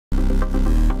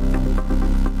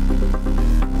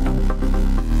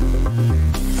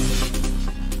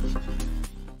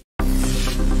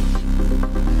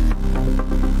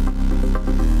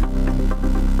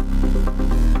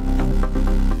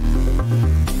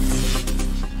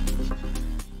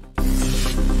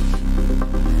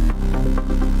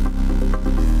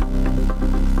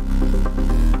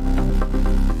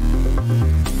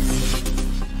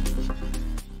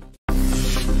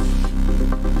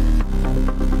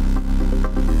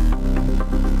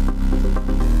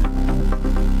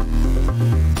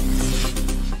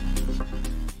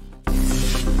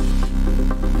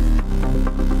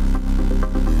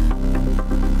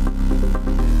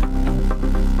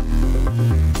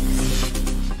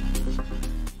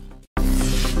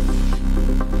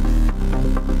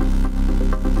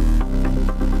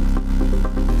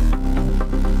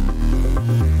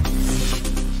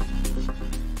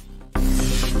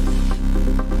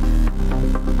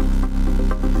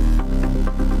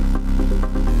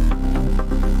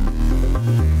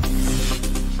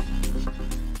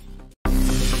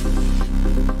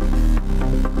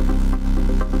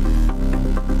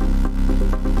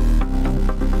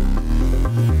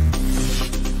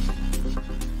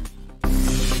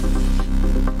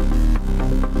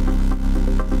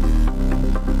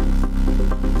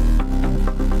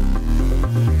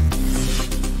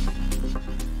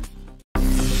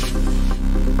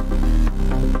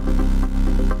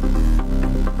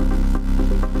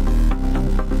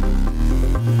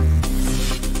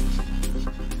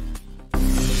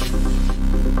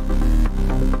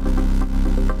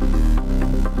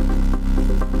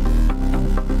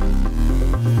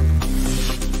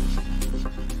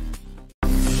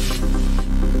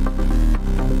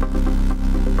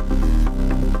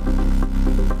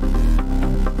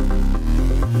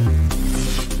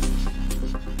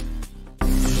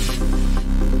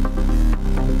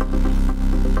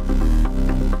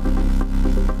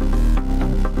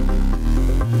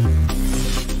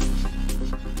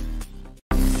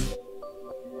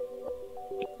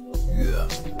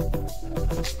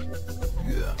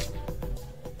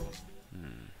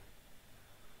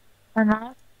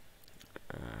nou?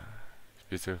 Is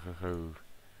bezig gehou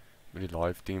met die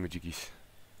live ding met jiggies.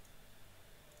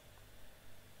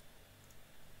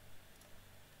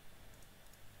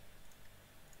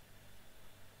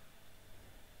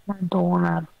 Mijn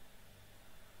donor.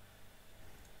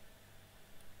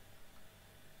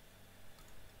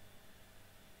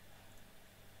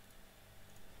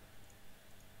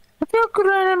 Hoeveel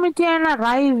kronen moet jy in 'n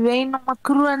ry wen om 'n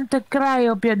kroon te kry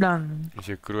op jou ding? As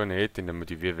jy 'n kroon het en dan moet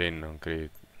jy weer wen, dan kry jy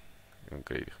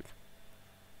dit goed.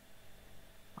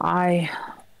 Ai.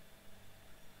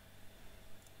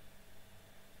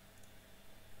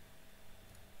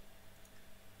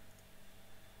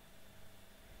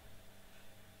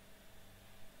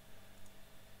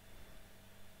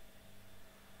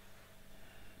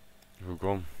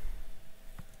 Hoekom?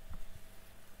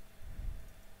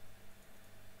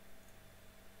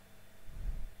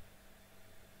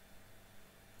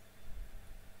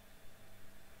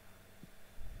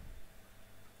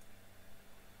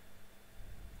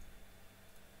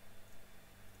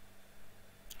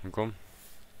 Hoekom?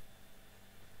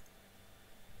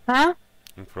 Hæ?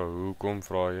 Ek vra hoekom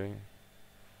vra jy?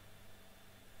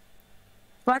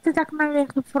 Wat het ek nou weer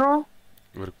gevra?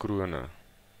 Oor krone.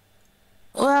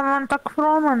 Want ek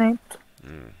vra maar net.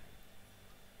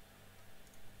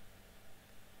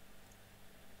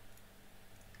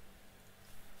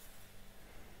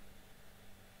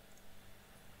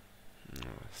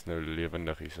 Is nou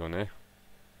levendig hierso, né?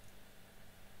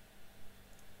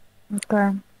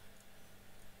 Okay.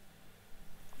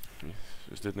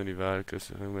 Is dit nou die werk is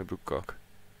in my broek kak.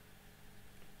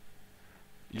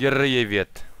 Here, jy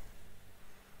weet.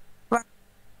 Wat?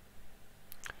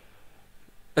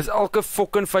 Is elke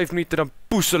fucking 5 minute dan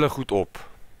poes hulle goed op.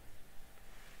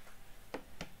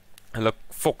 Hulle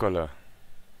fok hulle.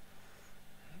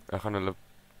 Ek gaan hulle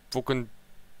fucking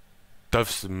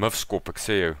dufs mufskop, ek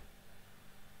sê jou.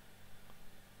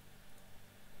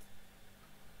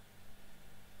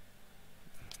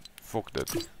 Fok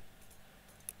dit.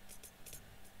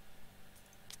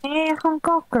 Nee, jy gaan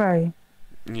kak kry.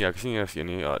 Nee, ek sien eers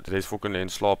nie. Ja, dit is fucking en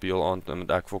slaap heel aand en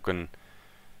moet ek fucking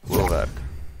wil werk.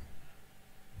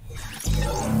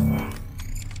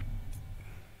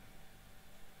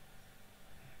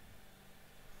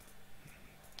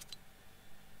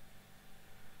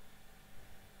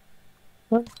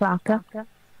 Wat vaker?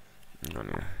 Ja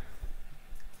nee.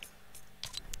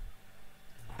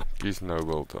 Kies nou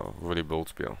wild af, voor die bult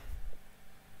speel.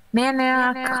 Nee,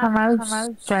 ek gaan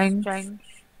nou change.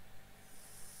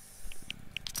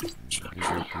 Die is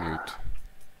ook mute.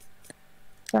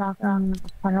 Ja, ek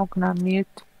gaan ook naar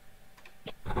mute.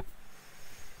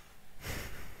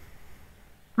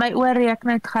 My oor reek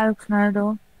net gou nou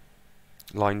daar.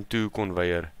 Line 2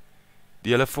 conveyor.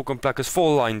 Die hele fucking plek is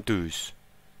vol line 2's.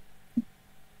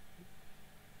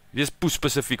 Wees poes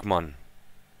spesifiek man.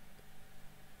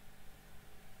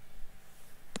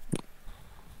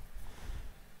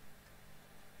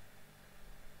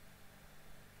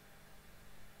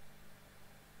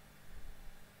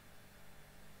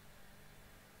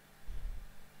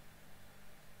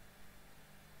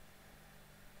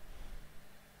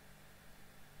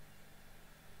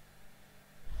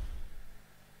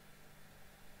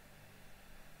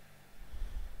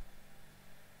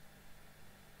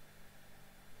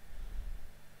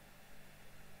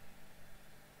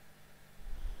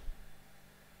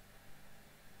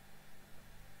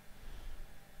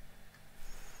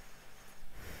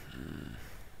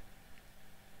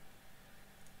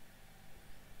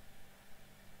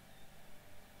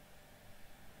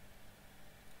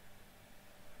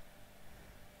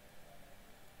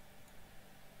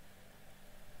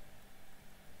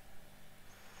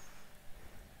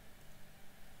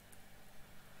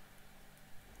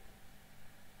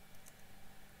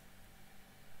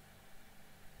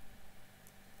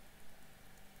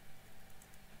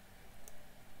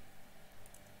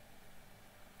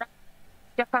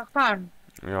 Jy kan gaan.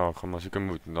 Ja, ek gaan maar seker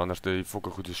moet, anders die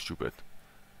fucking goed is stupid.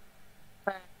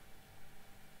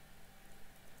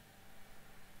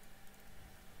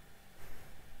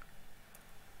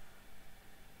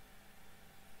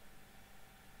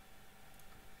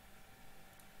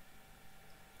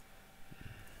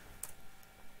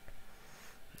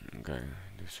 Okay,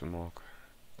 dis so maak.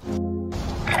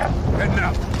 Head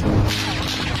now.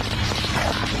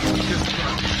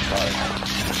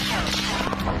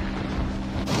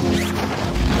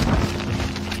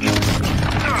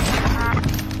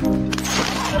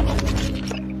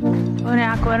 Oh nee,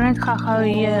 ek hoor net gou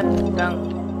hier ding.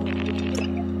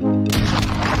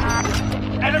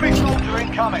 Enemy soldier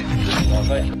incoming.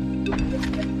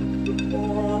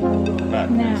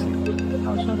 Nee.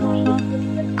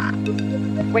 Also.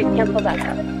 Wait, cancel that.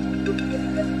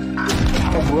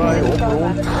 Right, overall.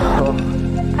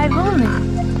 I've only.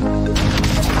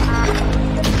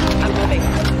 I'm moving.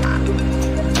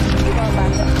 You're going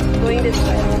back. Going this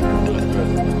way.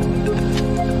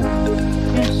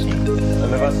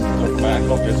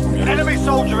 Enemy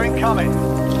soldier incoming.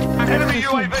 Enemy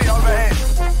UAV overhead.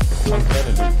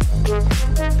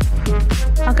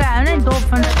 Okay, I'm gonna go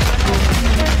for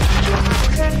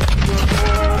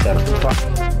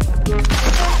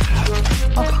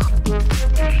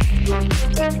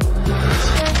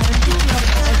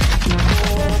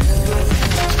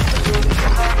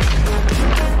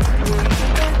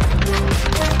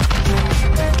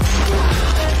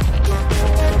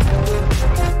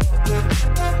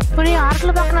Voor die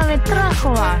hartelijk nou weer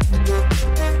teruggewaard.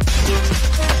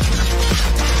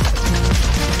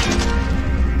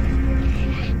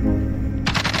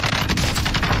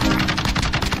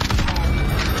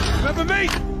 Remember me?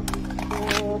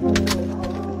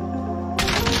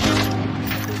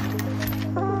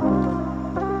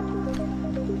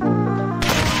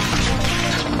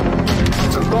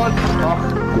 God. Ach,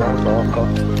 ja, zaken.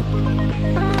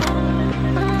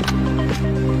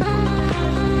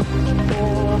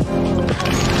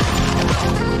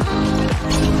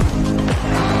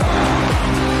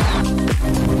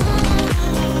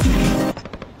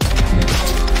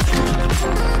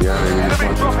 Ja, nee,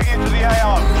 Enemy dropping into the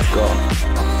AO. God.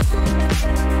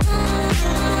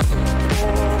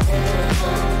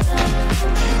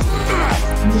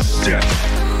 Shit.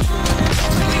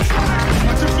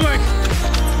 Watch your flank.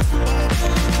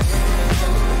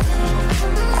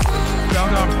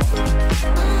 Down up.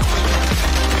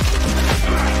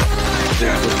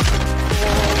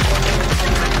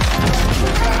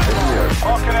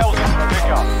 Marking L's in for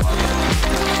pickup.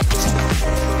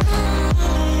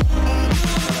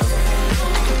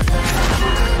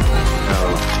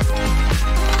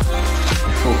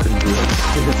 Fucking do it.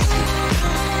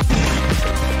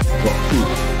 Wat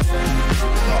goed.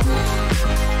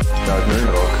 Ja, ik neem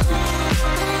er ook.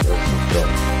 Dat is niet zo.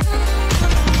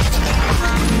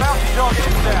 Bounty target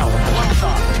is down. Well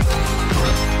done.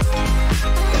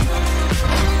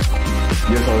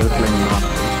 Hier zal het alleen maar.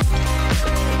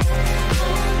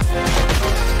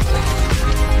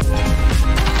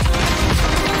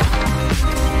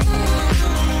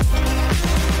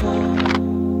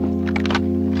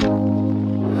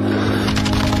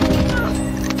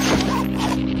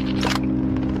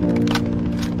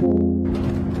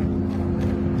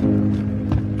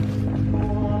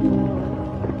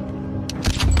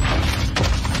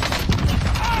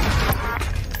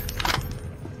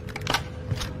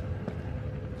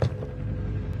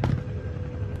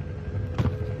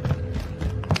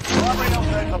 Primary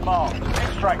L's at the mark.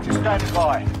 Extract is standing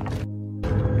by.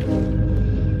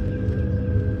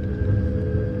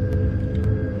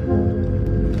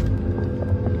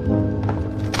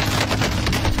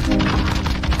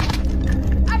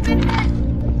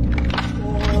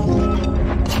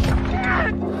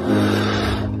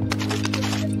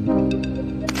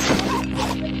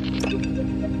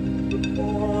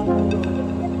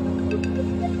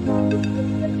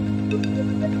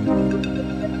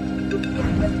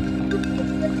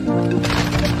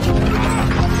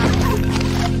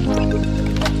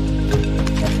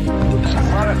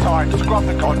 Runner time to scrub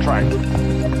the contract.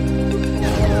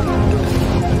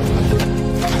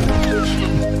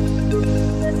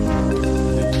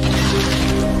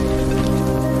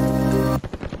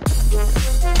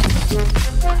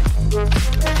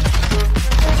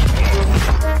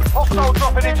 Hostile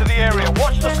dropping into the area.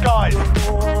 Watch the skies.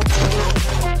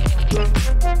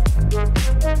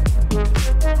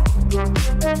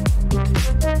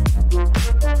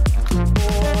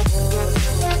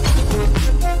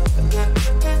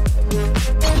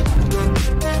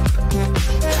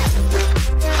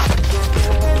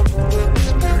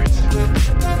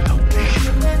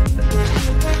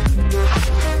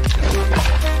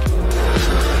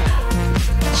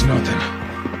 It's nothing.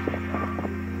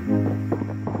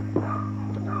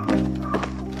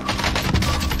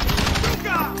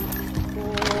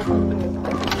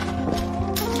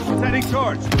 Heading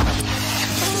towards.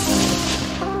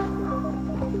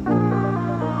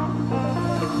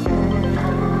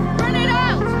 Run it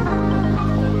out!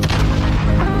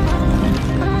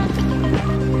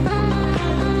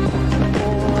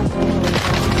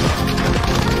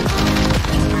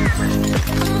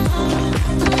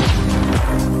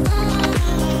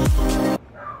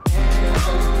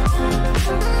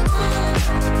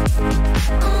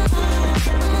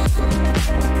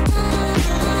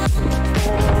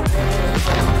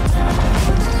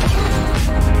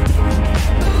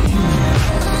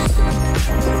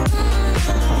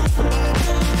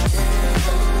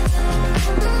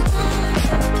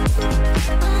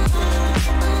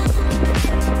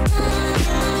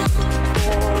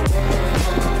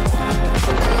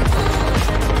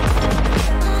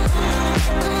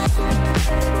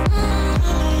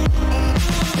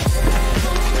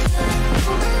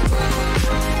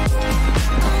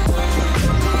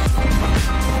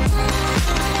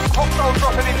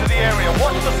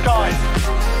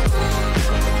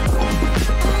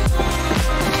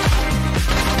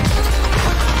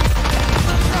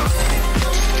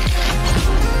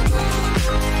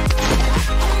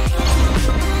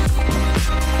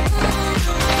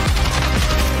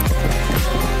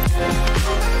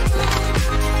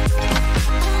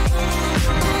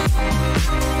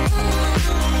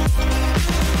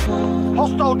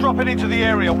 Hostile dropping into the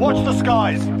area. Watch the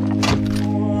skies.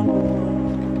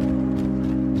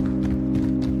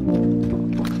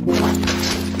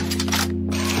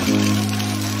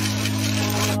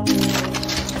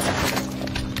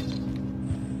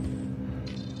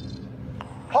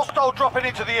 Hostile dropping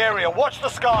into the area. Watch the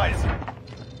skies.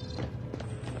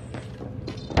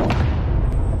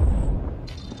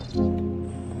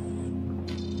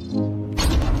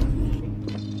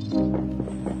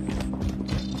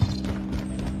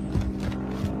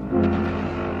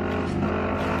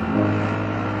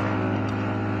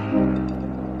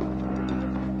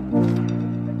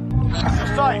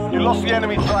 You're safe. You lost the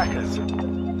enemy trackers.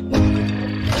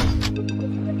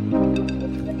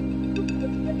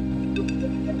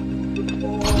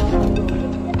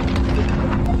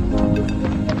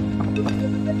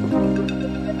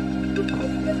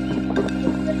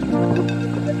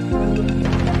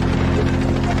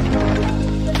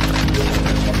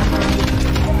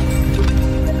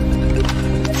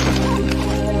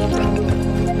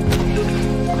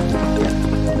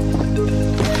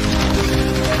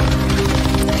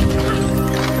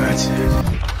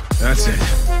 That's it.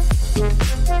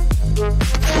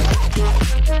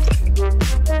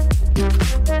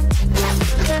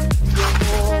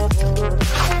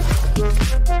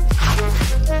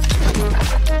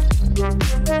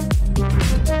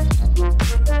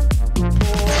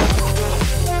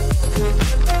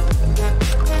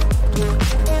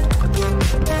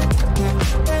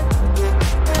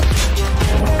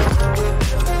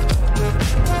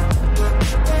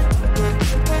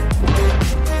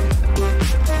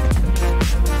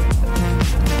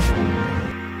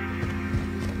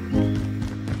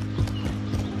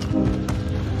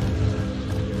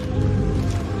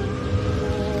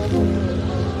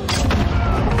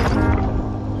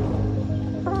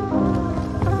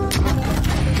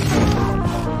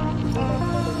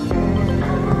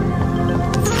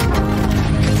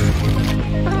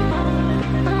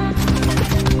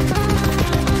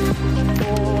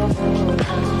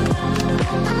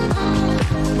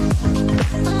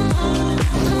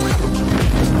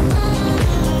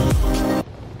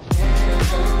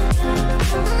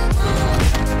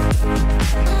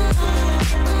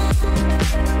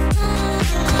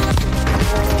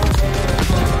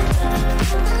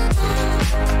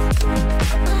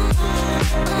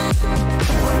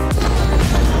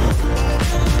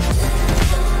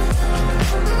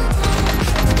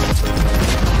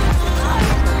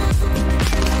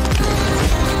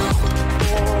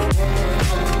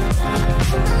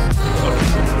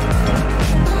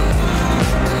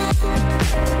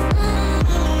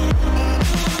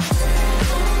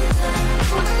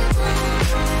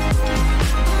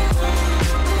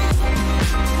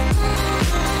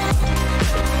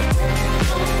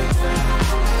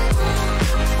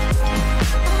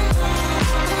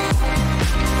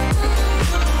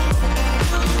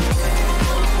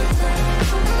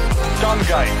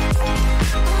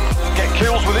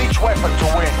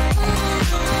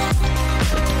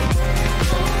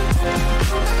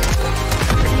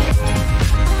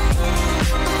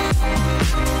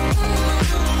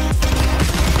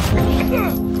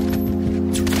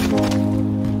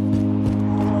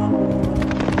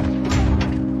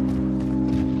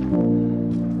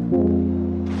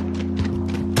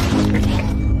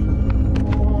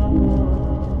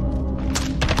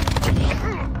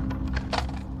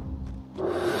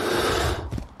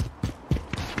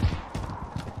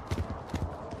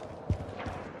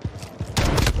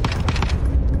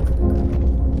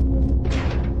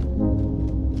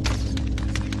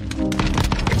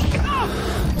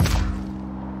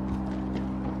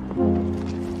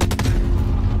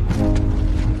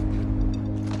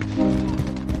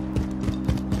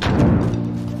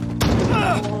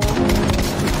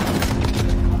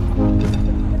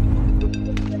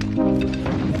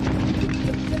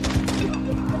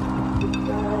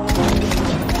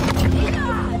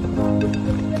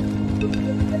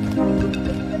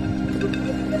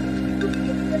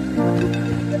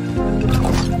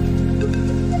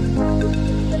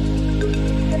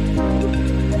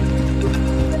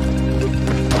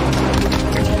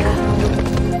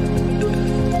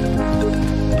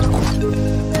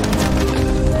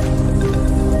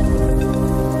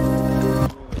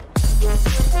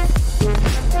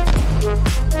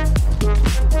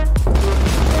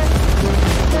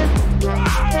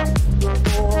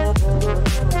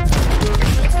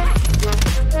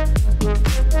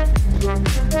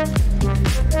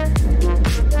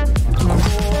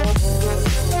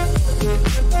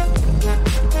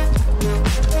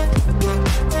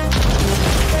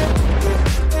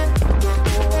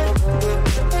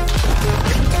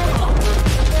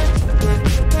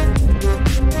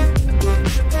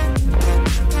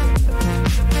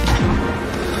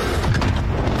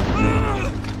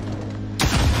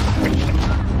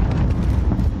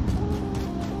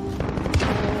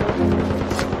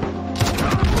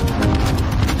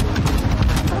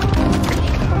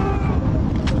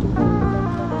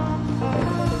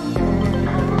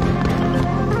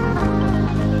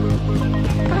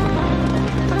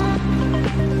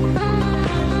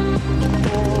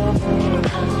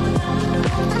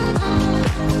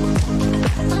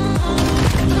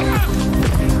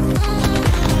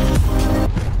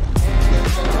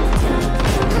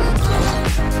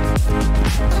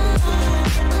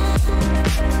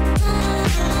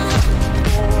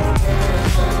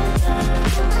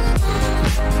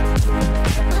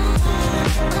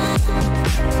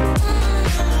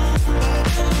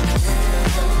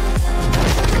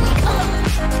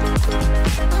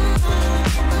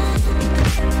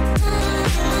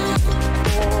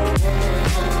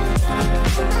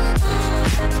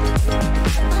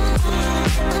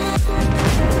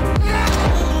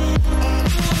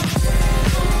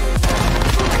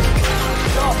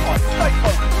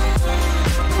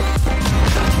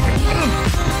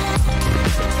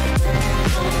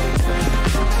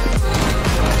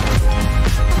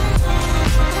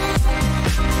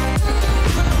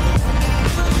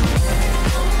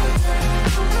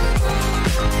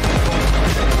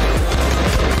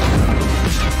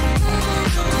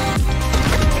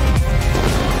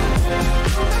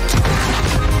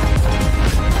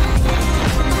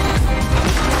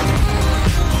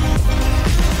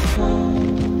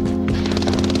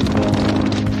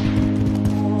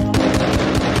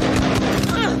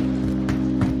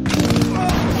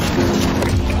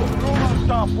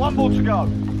 More to go.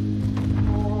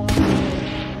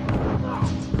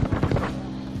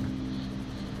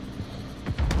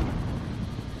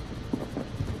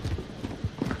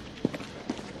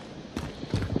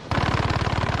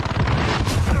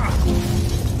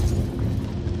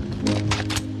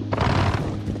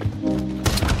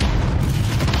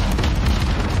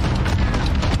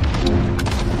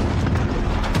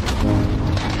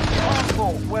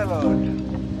 Well earned.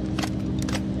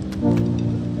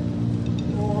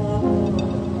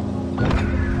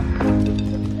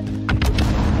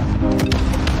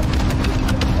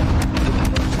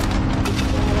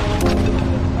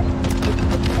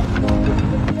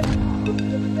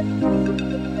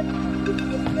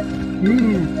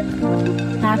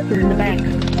 Faster in the back.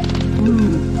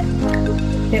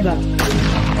 Hibba.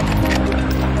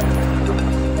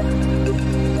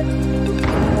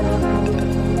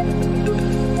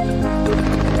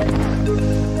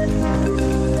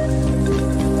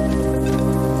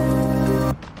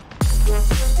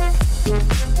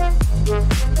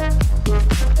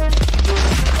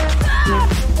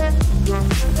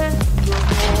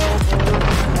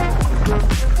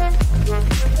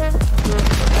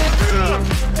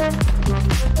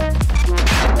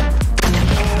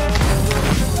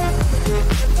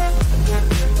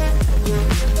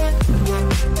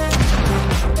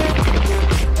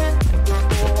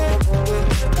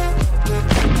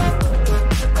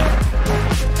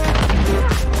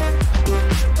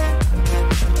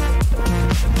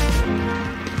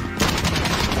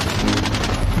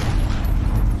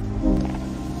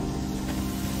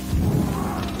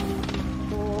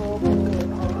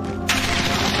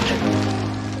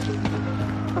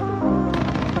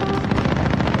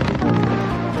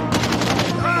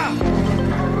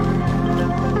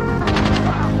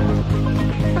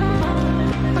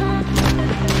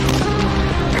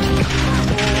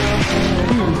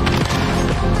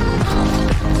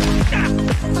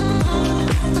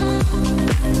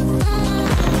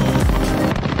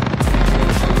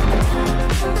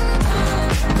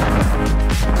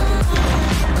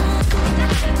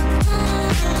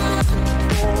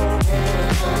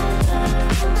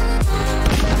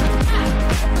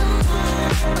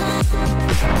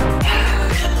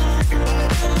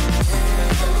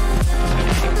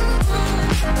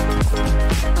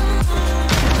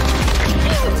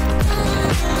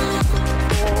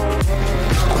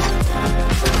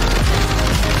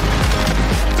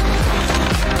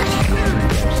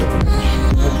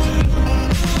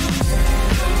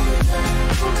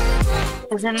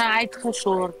 We zijn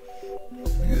uitgezoord.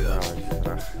 Ja, is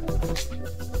reg.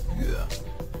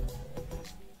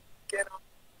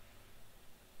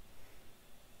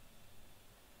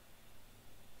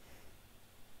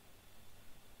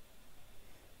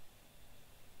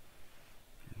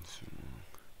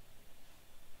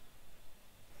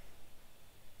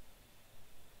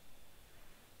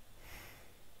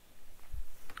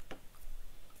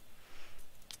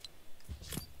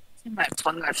 My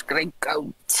vingers kry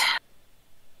koud.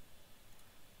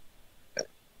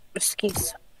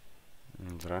 Ekskuus.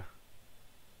 Is reg.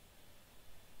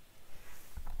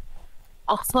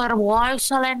 Ag vir waar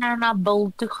sal hy nou na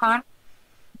Bill toe gaan?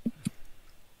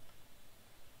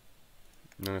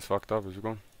 Ding is fucked up, is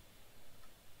hoekom?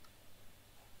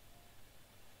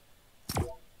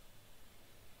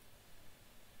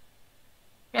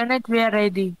 Jy net weer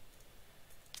ready.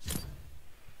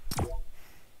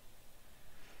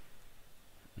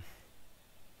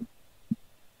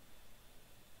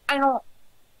 I know.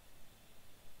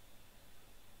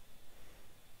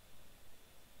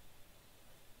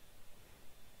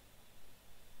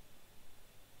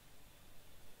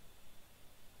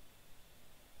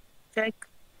 Kijk.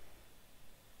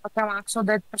 Wat hij maakt zo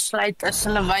dit besluit is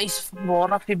hulle wys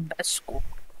waar of die bus kom.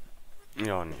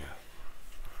 Ja, nee.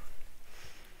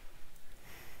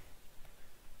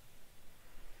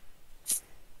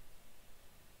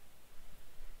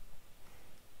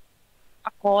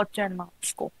 Ek haat jou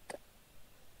napskop.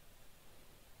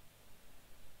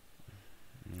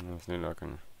 Dat is niet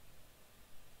lekker.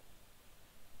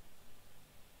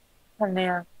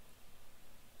 Nee.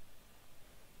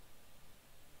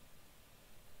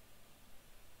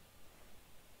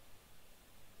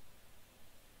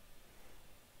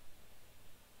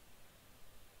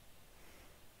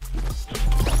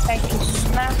 Kijk eens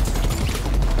snel.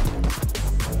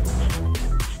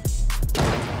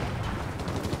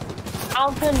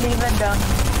 Altijd liever dan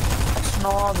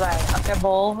snel bij. Oké,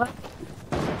 boven.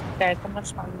 Kijk, kom maar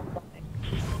snel nog bij.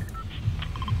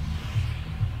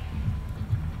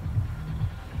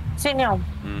 Sien jou?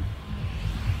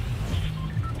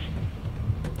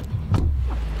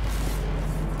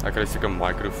 Ek kry seker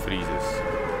micro freezes.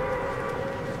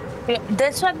 Ja,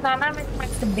 dis wat nou met my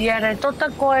gebeur het, tot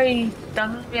ek die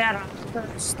ding weer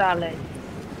afgestel het.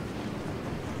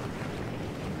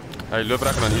 Hy loop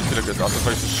reg en dan hierskielik is asof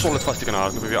hy so solid vas kan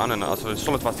hardloop weer aan en as hy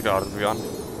solid vas kan hardloop weer aan.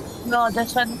 Ja,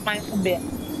 dis wat met my gebeur.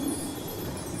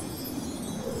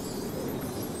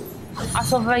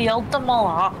 Asof hy heeltemal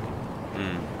hak.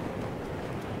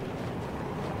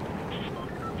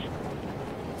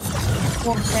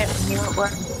 Kom net nie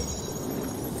oor.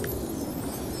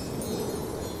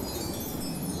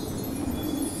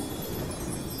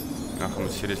 Ja, gaan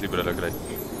moet seriously brille kry.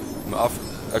 Maar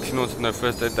ek sien ons het nou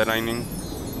first aid training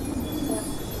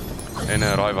en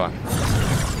 'n raaiwa.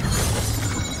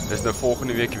 Dis nou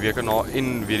volgende week, die week daarna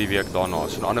en weer die week daarna.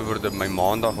 So in ander woorde, my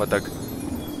maandag wat ek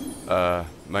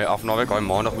my afnaweek, daai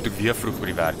maandag moet ek weer vroeg by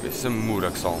die werk wees. Dis 'n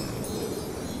moeilik saam.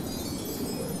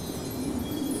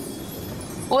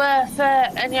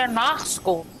 Vir in jou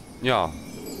nagskool. Ja.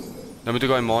 Dan moet ek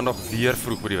daai maandag weer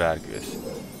vroeg by die werk wees.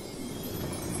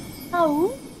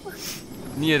 Oh.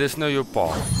 Nee, dis nou jou pa.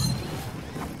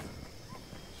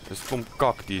 Dis kom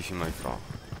kak die as jy my vra.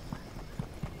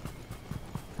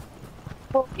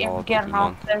 Ook een keer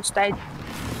na first aid.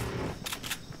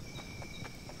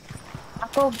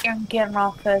 Ek ook een keer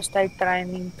na first aid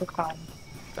training te gaan.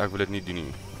 Ek wil dit nie doen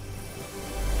nie.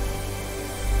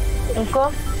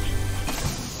 Hoekom?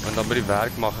 Want dan by die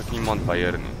werk mag ek niemand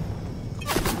weier nie.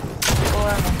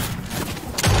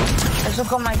 Dis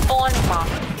hoekom my pa nie mag.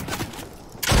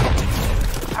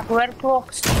 Ek hoor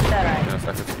klok skietery. Ja, ek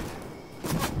het skiet.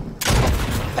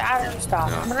 Daar staan.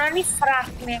 Ja. Maar nou nie vraag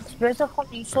nie, ek is besig om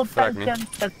hier so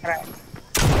tydens te kry.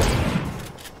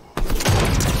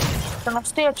 Dan nog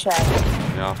steeds jy.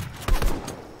 Ja.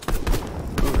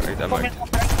 Oeh, uit aan my.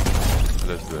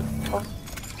 Dis dood.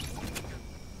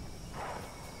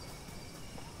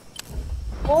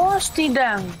 Waar is die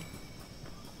ding?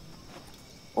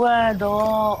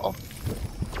 Daar.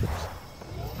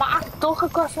 Maar ek toch,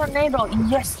 ek was nou net daar.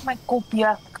 Yes, my kop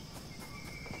juk.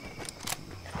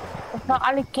 Of nou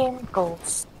al die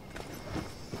chemicals.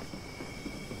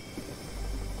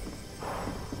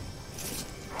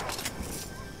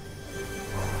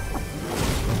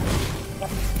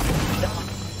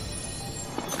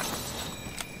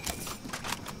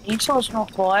 Hier is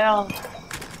nog baie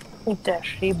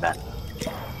goeders hierbij.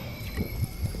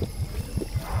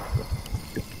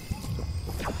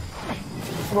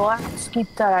 Waar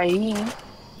skietery hier?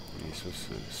 Hier is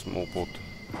 'n small pot.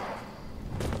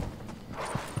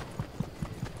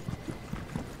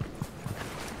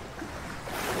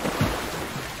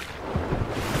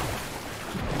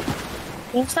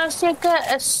 Hier is nou seker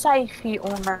 'n syf hier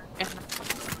onder.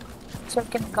 So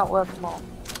kan ek oopmaak.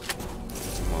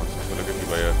 Maar so wil ek dit nie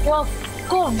by jou. Ja,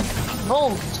 kom,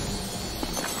 volt.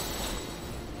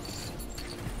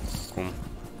 Kom.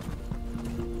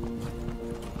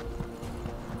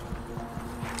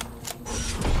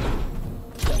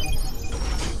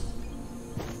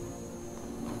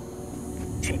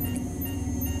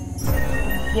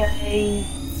 Yay.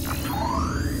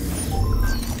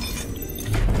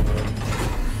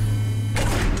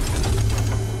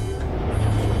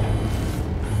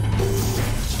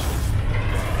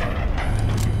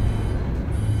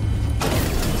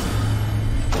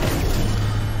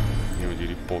 Jy moet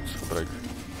hierdie pots gebruik.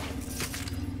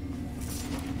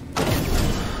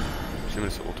 Sien maar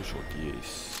dis 'n auto shot,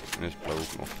 yes. En dis blou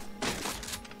ook nog.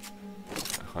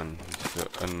 Ek gaan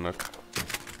so inmik.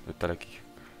 Dit trekkie.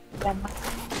 Ja, maar.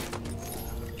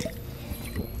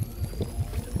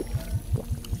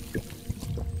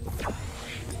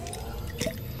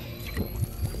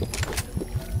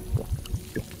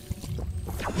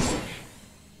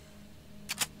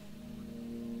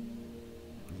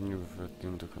 Nie wat jy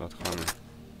moet ek laat gaan.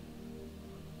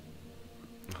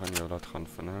 Ek gaan jou laat gaan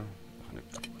vir nou. Gaan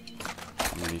ek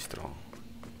minister aan.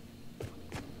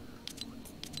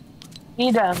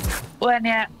 Hier dan. O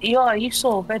nee, ja,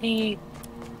 hierso by die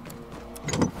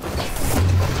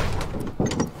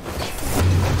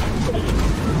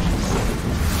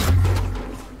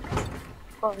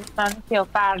Oh, er staan niet veel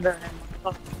paarden.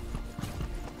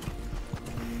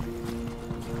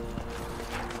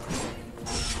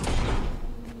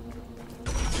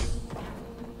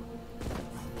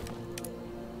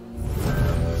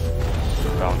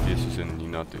 Bounties is in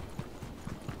Nina toe.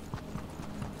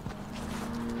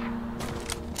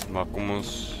 Maar kom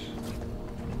ons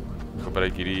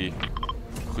gebruik hierdie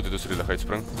goed dat ons redelijk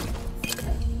uitspring.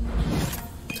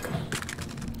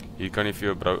 Hier kan jy vir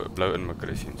jou blou in my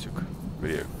kruisien soek.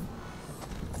 Video.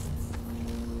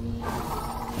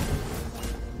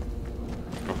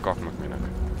 Of kak met meen ek.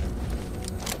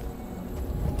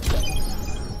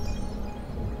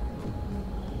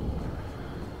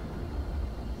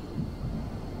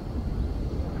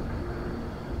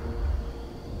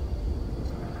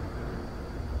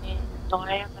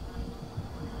 daai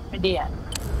met die.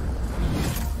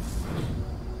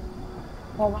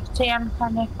 Wat sê jy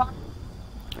van my van?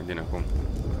 En die nou kom.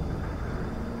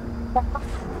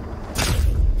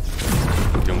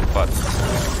 Jy moet pad.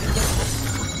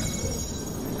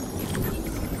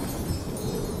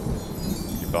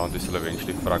 Die baan is hulle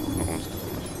eventually vrak nog ons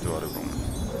toe waar kom.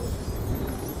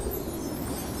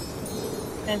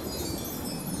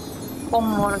 Kom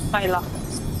maar veilig.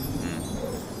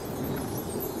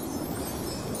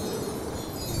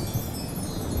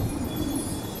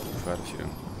 Ver is hier.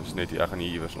 Dis net hier, ek gaan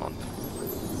hier iewers land.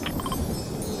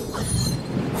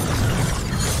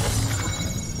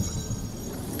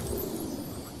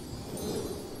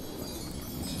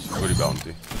 Dis voor die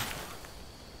bounty.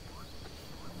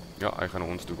 Ja, hy gaan na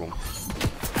ons toe kom.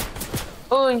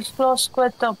 Oei, splos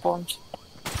kwit op ons.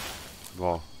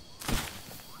 Waar?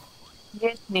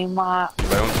 Weet nie, maar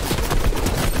By ons.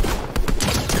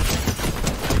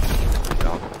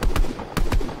 Ja,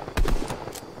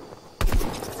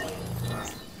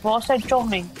 waar is hy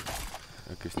Johnny?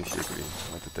 ek is nie seker nie.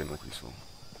 Wat het hy nog hier so?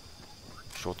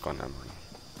 Shotgun ammo.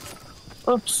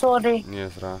 Oeps, sorry. Nee,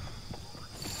 is reg.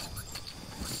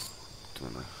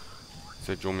 20.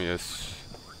 Sy Jommy is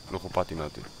nog op pad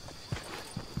hiernatoe.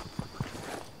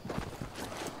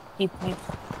 Keep nie.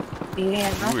 Hierdie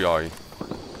en Oei, ai.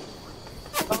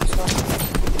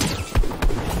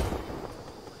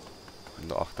 En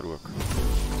daar agter ook.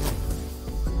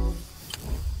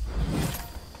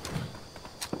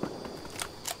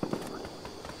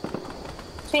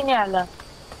 sien jy hulle?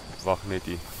 Wag net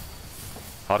hier.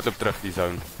 Hardloop terug die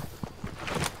zone.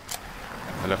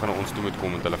 Hulle gaan na ons toe moet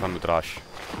kom en hulle gaan moet rush.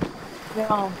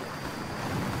 Ja.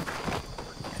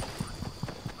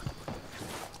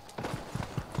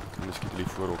 En skiet hulle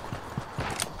voor ook.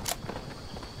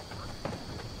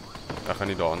 Ek gaan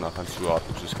nie daarna, ek gaan so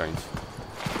hardloop soos kyns.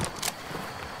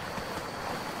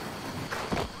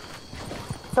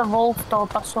 Se wolf daar,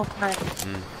 pas op net.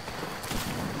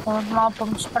 Ons maar op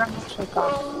hom spring op sy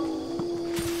kant.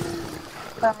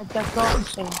 Kan ek dit ook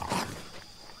sien?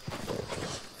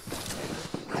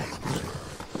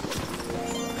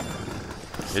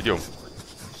 Het jy hom?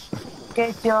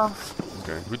 Kijk, ja.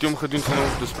 Okay. Hoe het jy hom gedoen van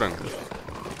om te spring?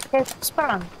 Kijk,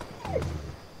 spring.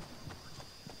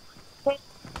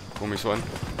 Kom hier so in.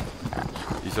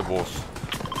 Hier is 'n bos.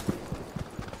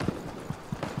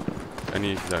 En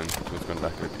hier is dan, so ons kan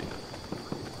lekker hier.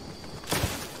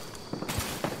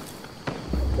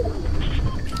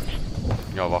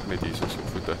 Ja, wag net hier so op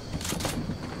voete.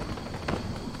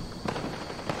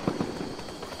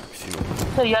 Ek sien hom.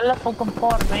 So, julle ook een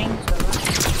paar mense.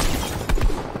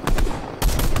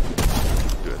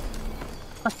 Dood.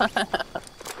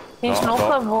 Hier is Ja, nog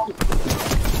daar. een wolf.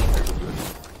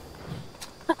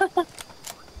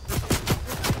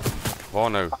 Waar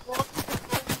nou?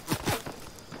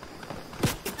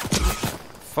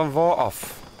 Van waar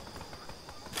af?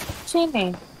 Sien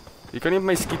nie. Jy kan nie op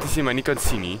my skiet as jy my nie kan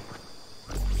sien nie.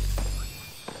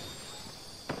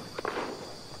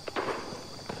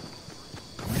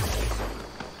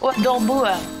 O, daar bo.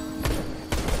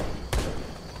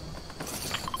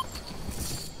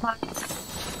 Maar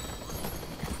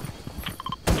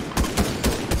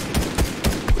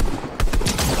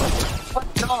wat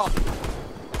daar?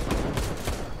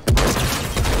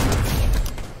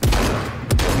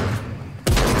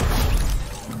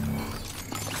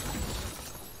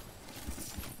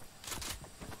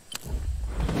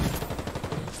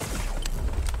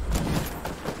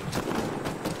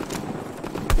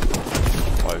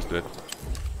 Waar is dit?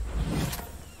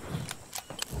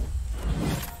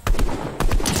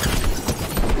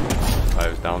 Hy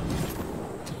is down.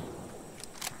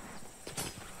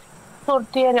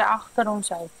 Sorteer jy agter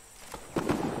ons uit.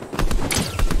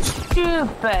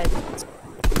 Stupid.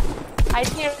 Hy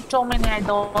het nie Tom en hy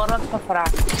daar het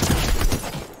gevraag.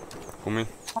 Kom hier.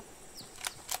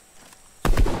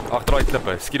 Agter daai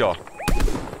klippe, skiet daar.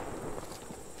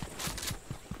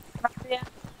 Wat jy?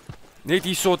 Net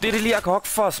hier so, Terrelie, ek hak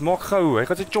vas, maak gou. Hy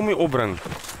gaan sy chommy opbring.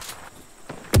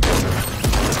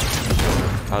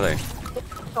 Allee.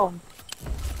 Tom.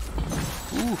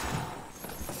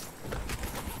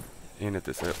 En dit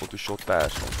is 'n auto-shot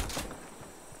perse.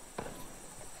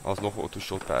 Als nog 'n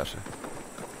auto-shot perse.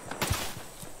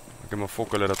 Ek het maar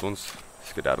fok hulle dat ons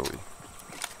skedaddel hier.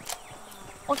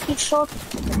 Wat die shot?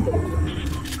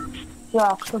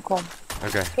 Ja, gekom.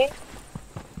 Okay,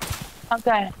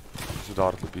 Okay. so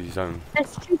daar op die zone. Dit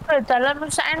is stupid. Hulle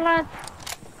moes eintlik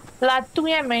laat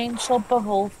 2 mense op 'n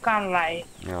wolf kan ry.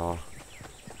 Ja.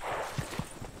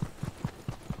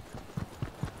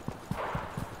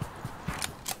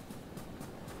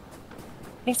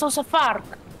 Hier is ons 'n vark.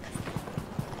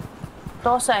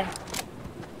 Daar sê.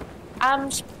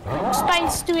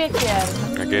 Space 2 keer.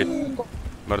 Ek het,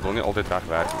 maar dit wil nie altyd reg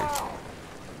werk nie.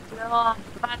 Ja,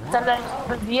 want hulle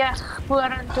beweeg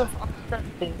vorentoe of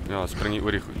agtertoe. Ja, spring jy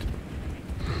oor die goed.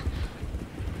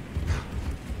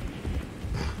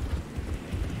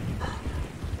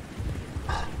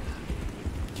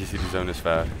 Jy sien die zone is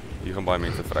ver. Hier gaan baie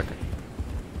mense vrekke.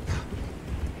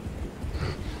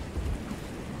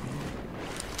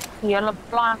 Die hele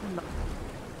plan.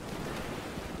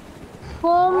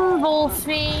 Kom,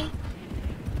 Wolfie.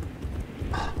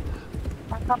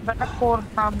 Ek gaan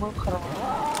binnekort na moeg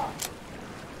raak.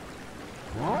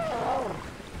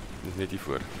 Dis net hier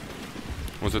voor.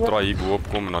 Ons moet draai hier boop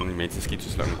kom en dan die mense skiet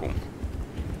soos hulle inkom.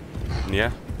 Nee,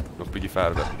 nog 'n bietjie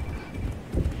verder.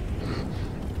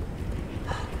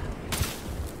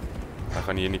 Ek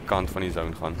gaan hier in die kant van die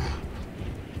zone gaan.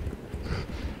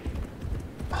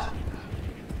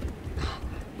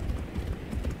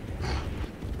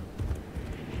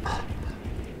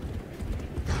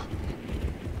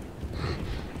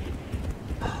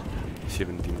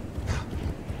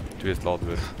 Twee is laat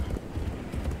weer.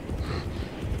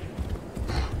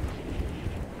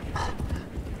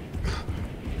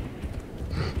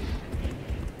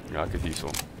 Ja, ek is hier so.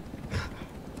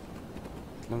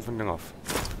 Lang van ding af.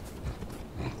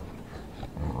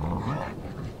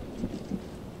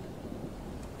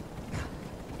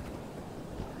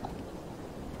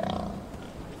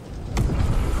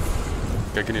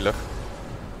 Kyk in die lug.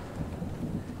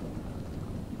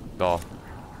 Daar.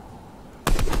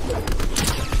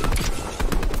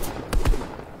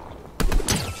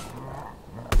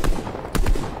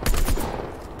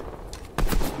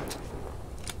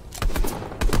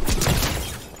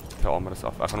 Is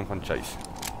af. Ek gaan hom gaan chase.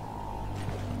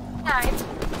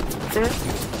 Nee.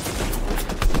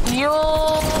 Jo.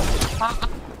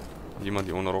 Iemand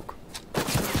die onderrok.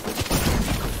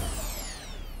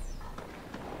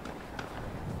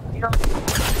 Ja.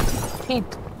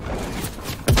 Hit.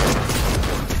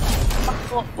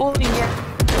 Oh, ja.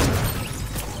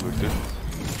 Goed doen.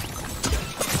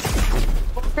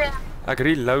 Ek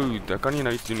reload. Ek kan nie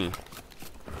nou iets doen nie.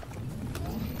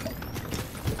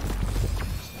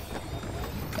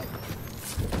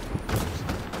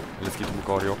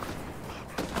 Jok.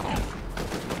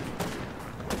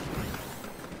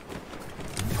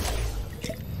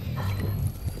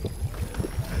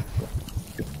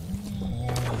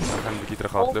 Ek gaan 'n bietjie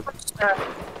terug hardloop.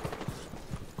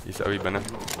 Hier is ou hier binne.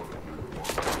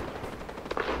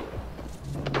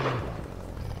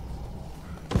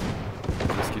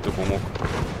 Skiet op hom ook.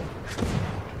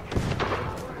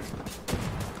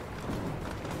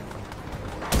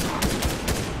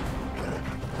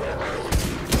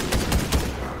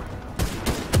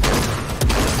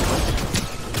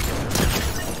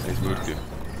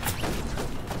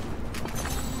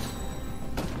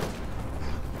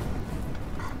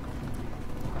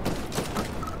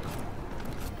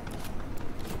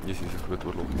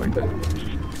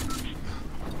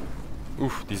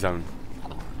 Oef, die zone.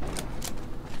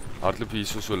 Hardloop hier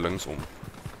so linksom.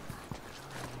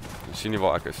 Jy sien nie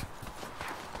waar ek is.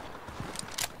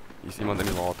 Hier is iemand in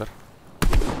die water.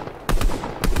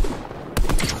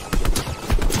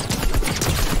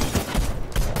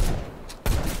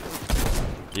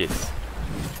 Yes.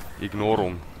 Ignore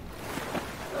hom.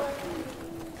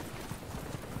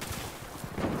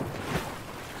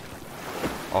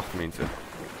 Agt mense.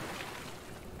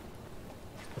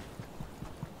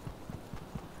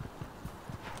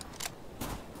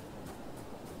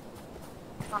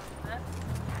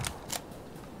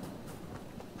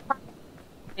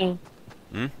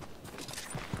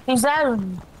 Die zone.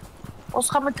 Ons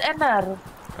gaan met emmer.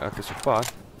 Ek is op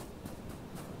pad.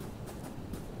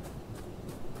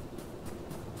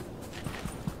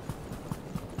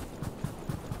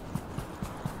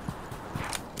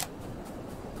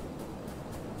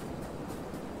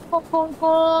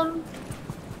 Kom.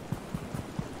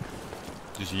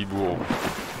 Dus hier boop.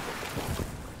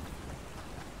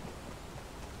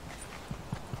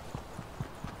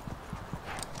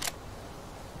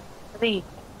 Three,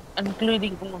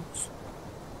 including ons.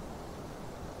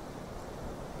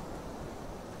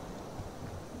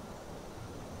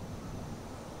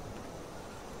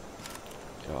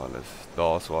 Ja, alles.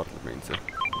 Daar zwarte mensen.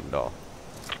 En daar.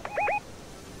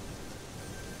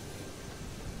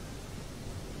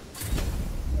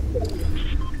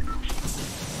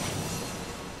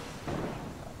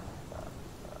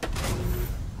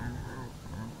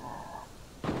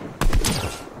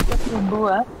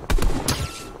 Boa.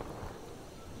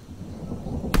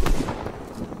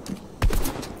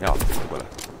 Ja, voilà.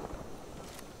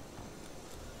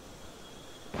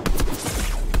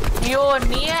 Yo,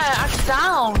 nee, ek's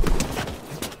down.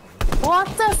 What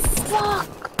the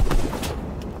fuck?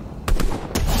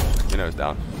 You know it's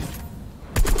down.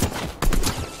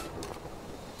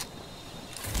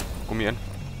 Kom hier in.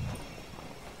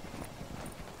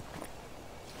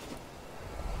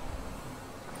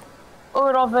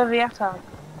 Oh, daar beweegt hij.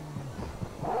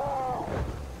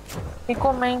 Hier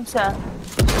komen mensen.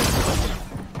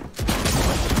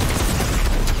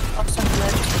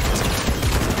 Alsjeblieft.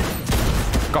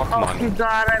 Kak Oh, man. you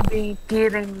gotta be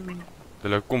kidding me.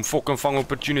 Hulle kom fucking vang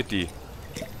opportunity.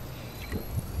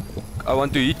 I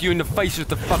want to hit you in the face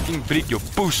with a fucking brick, you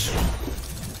push.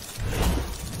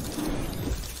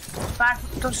 Waar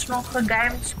moet ons nog een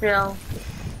game speel?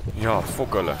 Ja,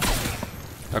 fuck hulle.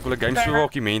 Ek wil 'n game speel waar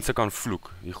ek die mense kan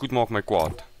vloek. Die goed maak my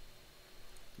kwaad.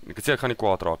 Ek het sê ek gaan nie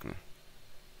kwaad raak nie.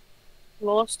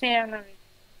 Los die enemy.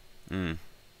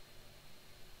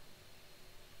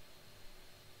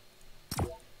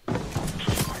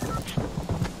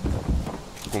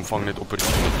 Kom vang net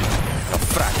opportunity. Ja,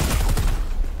 frek.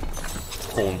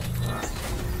 Kom.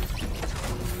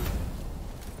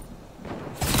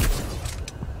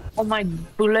 Oh my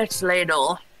bullets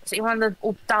ladle. As iemand dit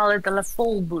optel het hulle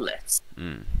vol bullets.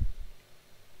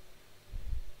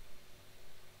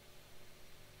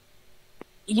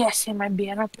 Yes, in my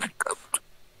bene verkoopt.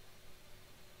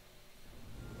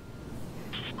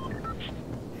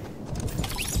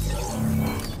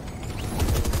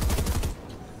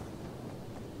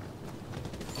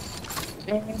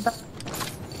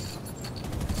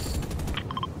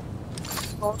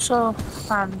 Also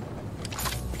fun.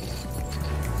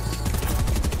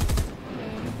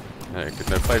 Ja, ek het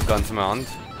nou 5 guns in my hand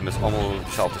en dis almal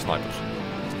dieselfde snipers.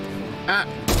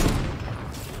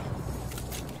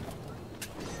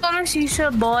 Dan is hier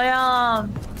so baie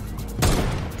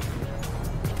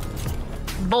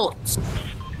bots.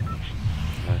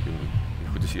 Ja, ek weet nie. Die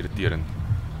goed is irriterend.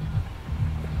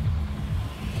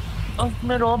 Ons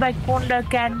moet al by Conde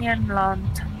Canyon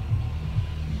land.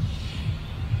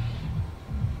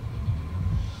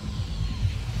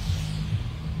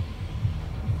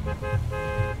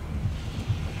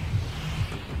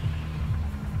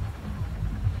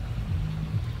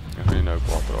 Ek gaan nie nou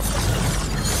kwaad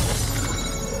raak.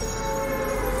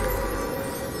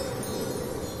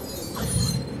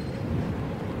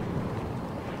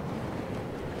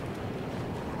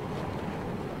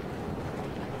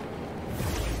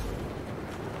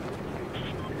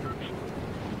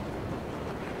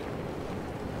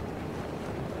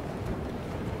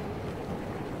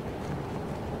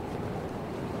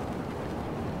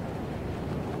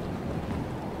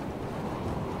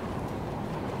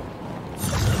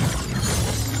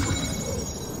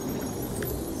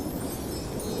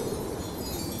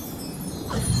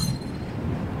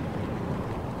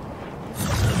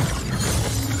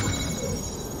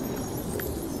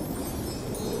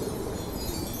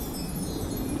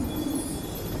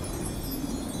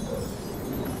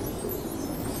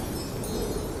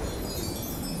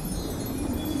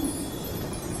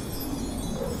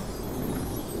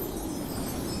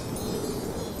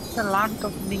 Land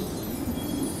of niet?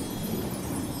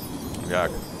 Ja,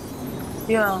 ek.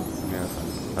 Ja. Ja,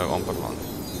 nou amper land.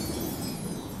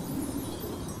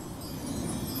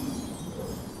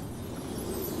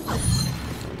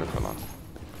 Dit geland.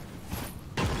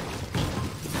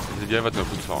 Is dit jy wat nou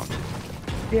goed slaan?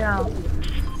 Ja.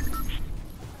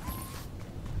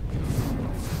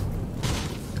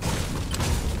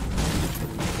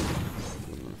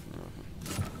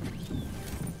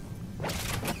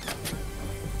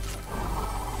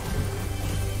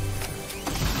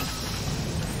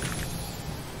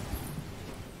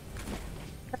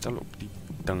 Stel op die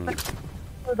ding.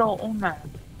 Daaronder.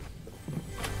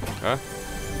 Hè?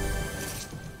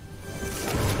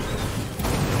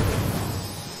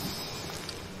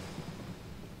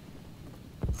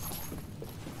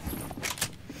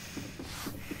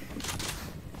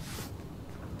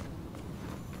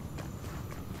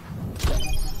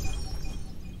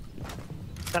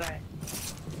 Krijg.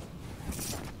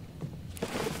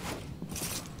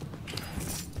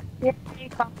 Ja,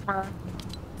 ik kan maar.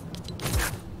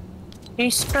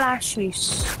 Die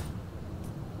splashes.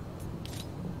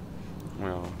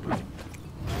 Ja.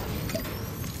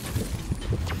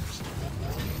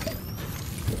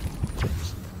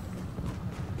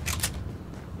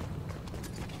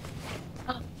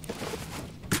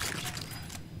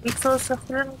 Ik wil ze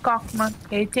groen kakman.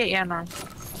 Heet die ene?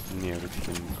 Nee, dit is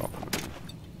geen kap.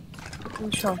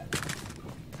 Hoezo?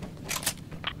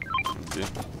 Okay.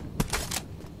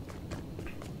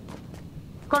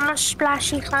 Kom een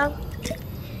splashy gaan.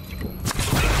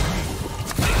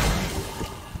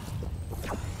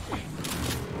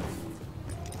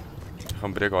 Ek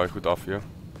gaan breek daai goed af, ja.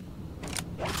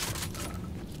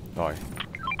 daai.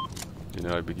 Die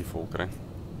nou 'n bietjie vol kry.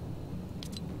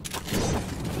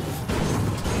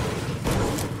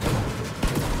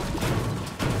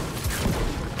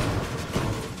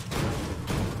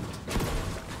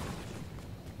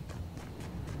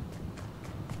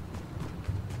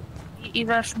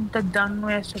 Iewers moet dit dan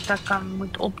wees sodat ek kan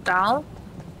moet opdaal.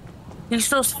 Hier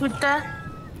is ons voete.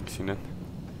 Ek sien dit.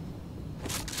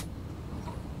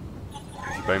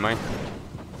 Is jy by my?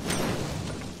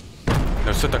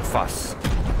 Nou sit ek vas.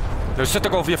 Nou sit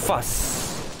ek alweer vas.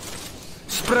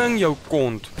 Spring jou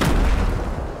kont.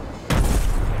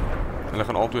 Hulle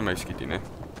gaan albei my skiet hier, né?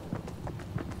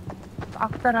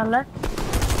 Agter hulle.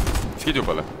 Skiet op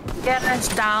hulle. Een is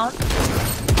down.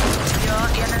 Ja,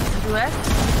 een is dood.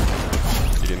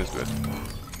 Die een is dood.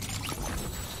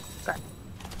 Okay.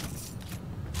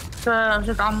 So, ons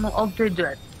het allemaal op die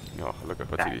dood. Ja, gelukkig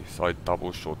wat hierdie side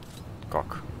double shot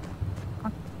kak.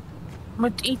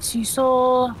 Moet iets hier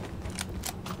so...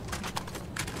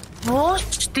 Waar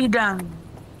is die ding?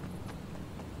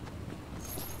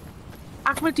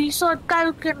 Ek moet hier so 'n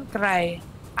token kry.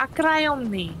 Ek kry hom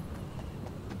nie.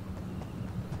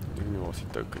 Ek weet nie waar is die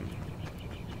token nie.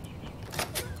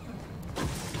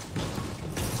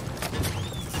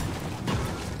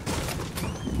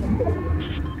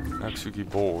 Ek soek die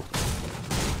bord.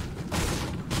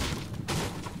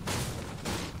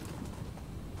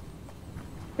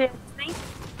 Dit nie.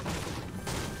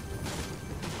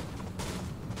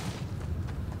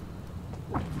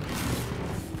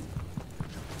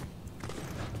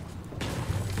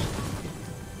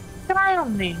 Kry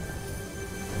hom nie.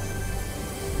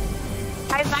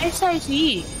 Hy wys hy is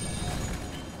hier.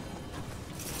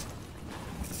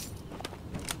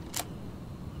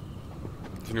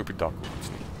 Ek sien nie op die dak of iets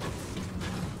nie.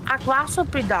 Ek was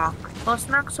op die dak. Was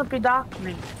niks op die dak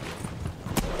nie.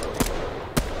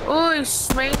 Oei,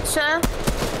 mense.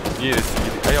 Hier is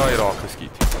hy het raak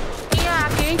geskiet. Ja,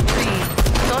 ek het nie.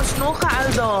 Daar's nog 'n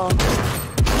ou daar.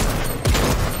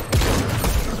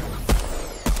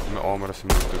 My armor is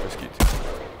moet toe geskiet.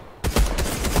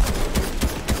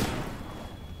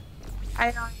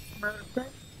 Hy raak murder.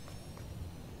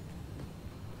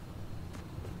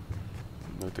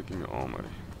 Nou het ek nie my armor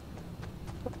nie.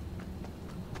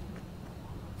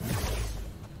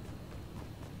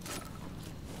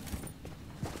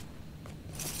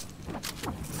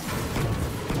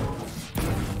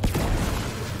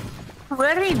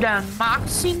 Worry dan, maar ek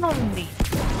sien hom nie.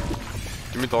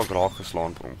 Jy moet dalk raak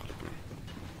geslaan per ongeluk nie.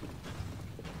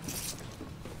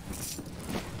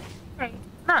 Nee,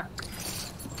 niks.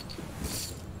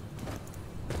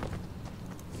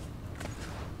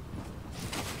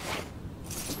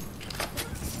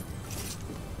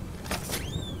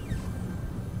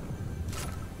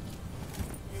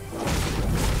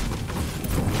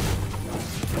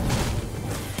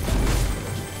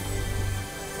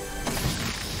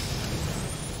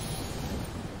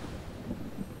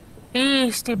 Hier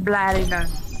is die bladie dan.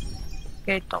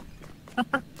 Kijk op.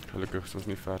 Gelukkig is ons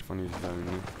nie ver van die zone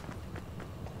nie.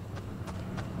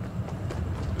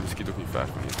 Hulle skiet ook nie ver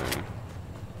van die zone nie.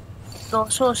 Daar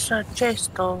is soos 'n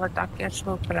chest daar wat ek eers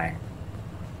wil kry.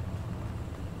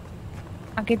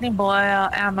 Ek het nie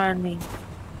baie ammo nie.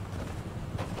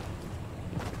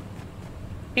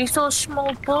 Hier is so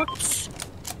small pots.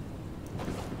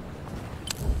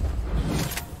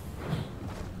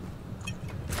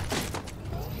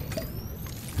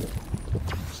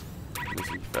 Dis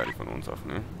nie ver van ons af,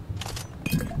 nee.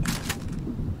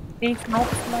 Hier is nog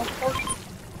small pots.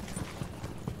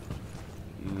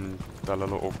 Tel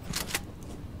hulle op.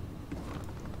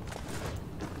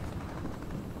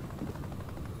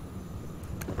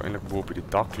 Ek wil eintlik bo op die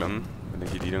dak klim, want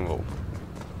ek die ding wil.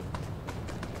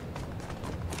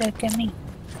 Seker nie.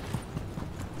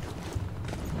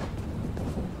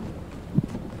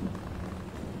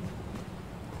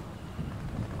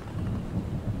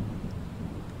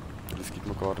 Hulle skiet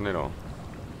mekaar net daar.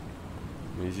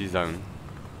 Maar hier is die zone.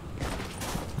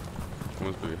 Kom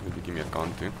ons beweeg net 'n bietjie meer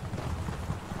kant toe.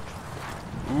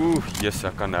 Yes,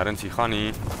 ek kan nergens hier gaan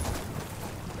nie.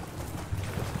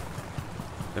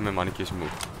 En my mannetjie is moe.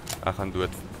 Ek gaan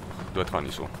dood gaan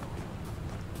hierso.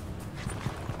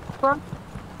 Kom.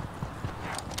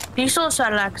 Hier is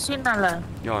hulle, ek sien hulle.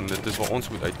 Ja, en dit is waar ons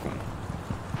moet uitkom.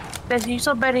 Dis hier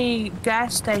so by die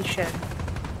gas station.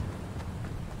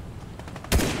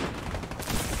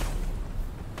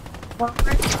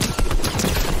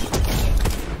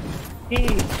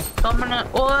 Hier, kom maar.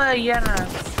 O, jene.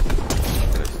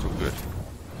 Dit is ook dood.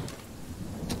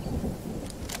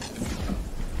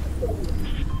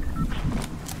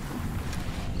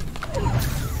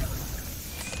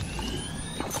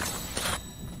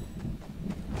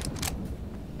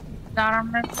 Daarom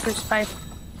net soos 5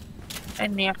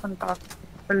 en 89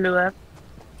 verloor.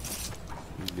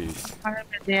 Lees. Ek gaan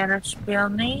nie met die speel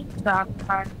nie, so ek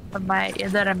gaan vir my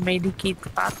eerder 'n medikit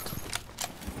vat.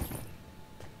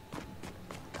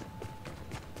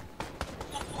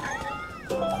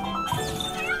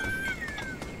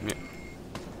 Nee.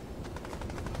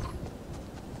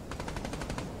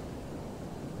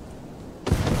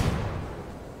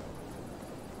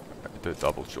 De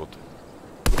double shot.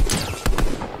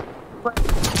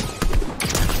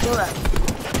 Doe.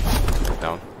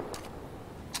 Down.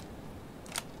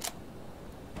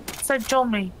 Sy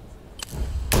Johnny.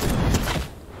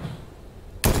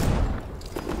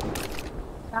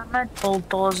 Dan met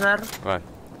bulldozer. Right.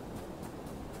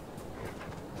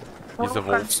 Hier's 'n Kan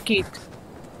wolf. skiet.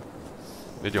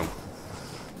 Net jong.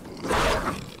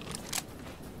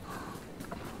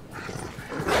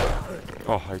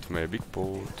 Oh, hy het my 'n big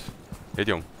pot. Net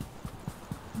jong.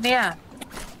 Nee.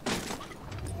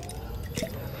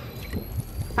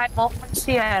 Hy maak my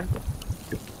seer.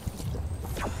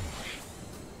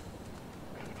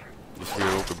 Dis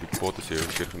weer ook 'n big pot as jy oor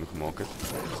keer genoeg gemaak het.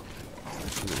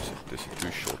 Dis 'n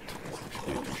two shot. Ek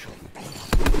speel two shot nie.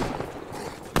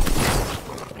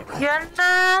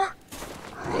 Jana.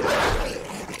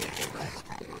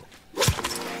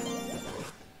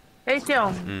 Weet jy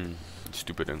hom?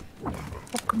 Stupid ding.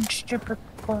 Fucking stupid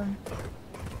kom.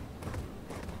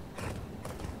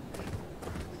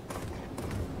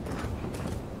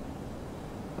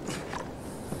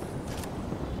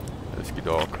 Dis die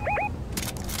dog.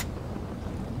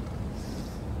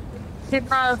 Ek het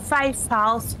nou 5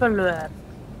 health verloor.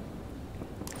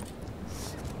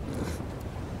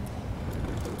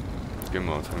 Kom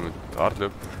maar, jy moet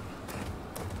hardloop.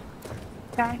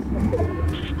 Kijk.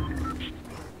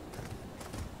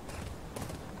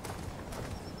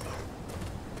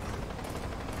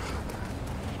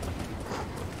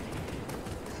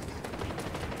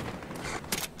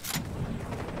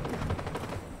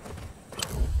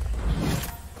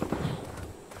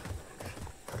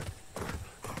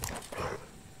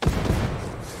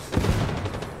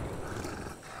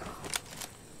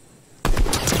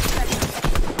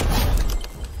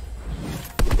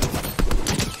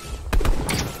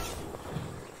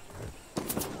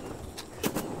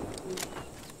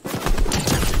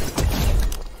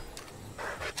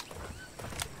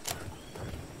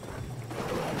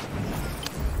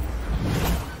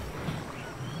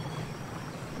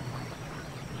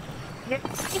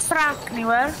 Ek vrak nie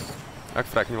hoor. Ek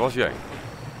vrek nie, waar's jy?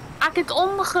 Ek het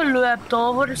omgeloop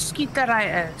daar waar die skietery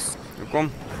is.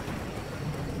 Kom,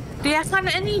 Jy gaan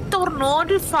in die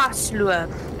tornado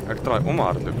vasloop. ek draai om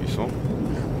hardloop hierso.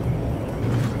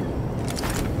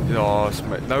 Ja, is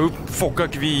my. Nou fok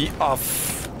ek wie af.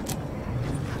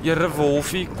 Here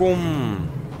wolfie, kom.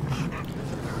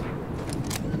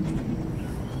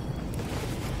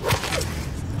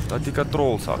 Dat die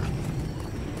katrol sak.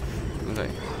 Nee.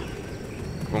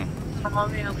 Kom, Maar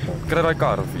weer kom. kry daai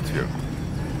kar of iets vir jou.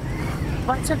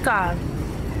 Wat 'n kar?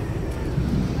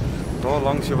 Daar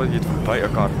langs jou wat jy het verby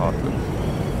 'n kar gehardloop.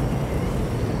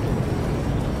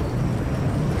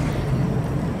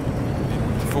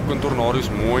 Die fucking tornado is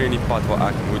mooi in die pad waar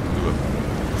ek moet loop.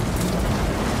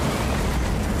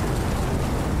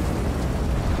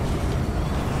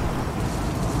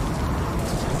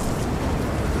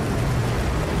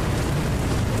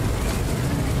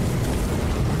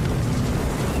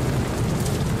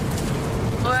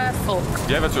 O, fuck.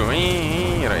 Jy wat so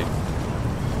ry.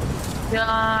 Ja,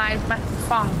 hy het my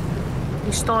gevang.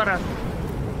 Die storm.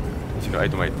 As jy nou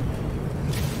uit hom uit.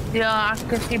 Ja,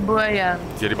 ek is die boeie.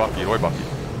 Is jy die bakkie, rooi bakkie?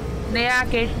 Nee,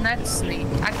 ek het niks nie.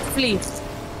 Ek vlieg.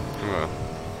 Ja,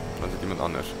 dan is dit iemand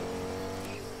anders.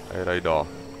 Hy ry daar.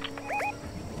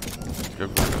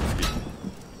 Ek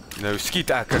skiet. Nou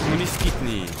skiet ek moenie skiet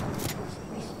nie.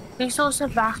 Dis so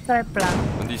 'n wegkruipplek.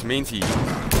 Want dis mense hier.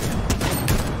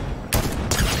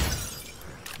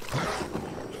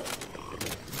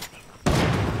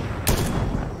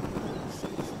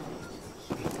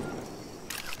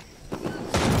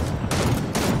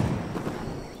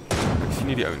 Ek sien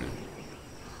nie die ou nie.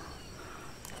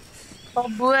 Daar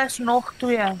bo is nog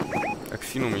 2. Ek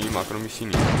sien hom hier, maar ek kan hom nie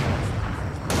sien nie.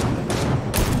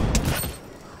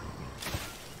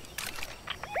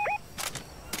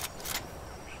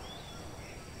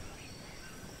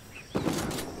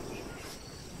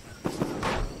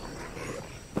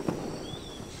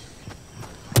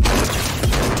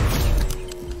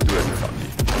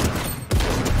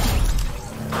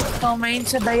 Daar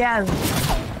mense by jou.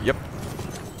 Jep.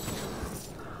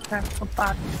 Kijk op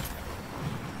pad.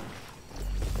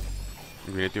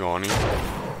 Ek weet nie waar nie.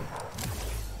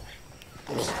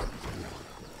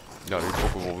 Ja, die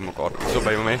fokke wolwe mekaar. So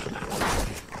by my.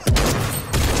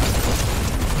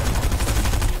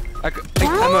 Ek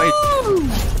nou uit.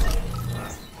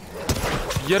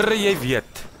 Here, jy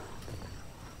weet.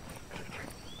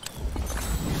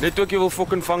 Net toe ek jou wil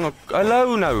fucking vang.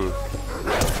 Hallo nou.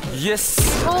 Yes.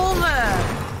 Wolwe.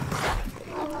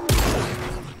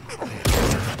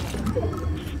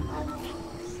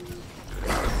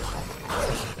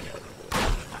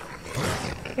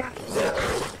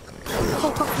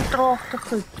 Droog te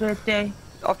goed, weet jy.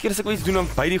 Elke keer as ek iets doen, dan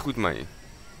by die goed my.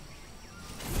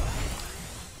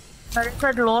 Maar dit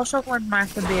het los ook met my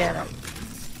gebeur.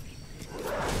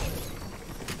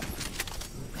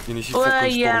 Jy is die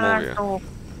fucking storm alweer. Toch.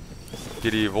 Jy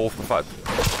die wolf bevat.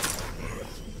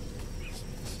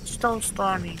 Stil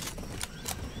staan nie.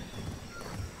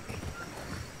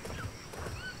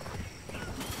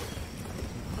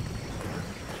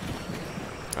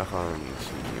 Ek gaan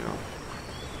sien, ja.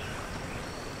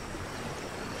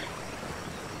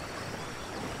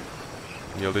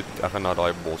 Ek gaan na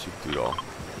daai bossie toe daar.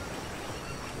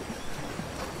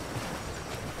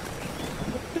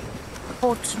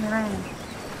 Pots, nee.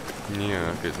 Nee,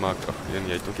 ek het maar jy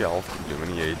het ook die half probleme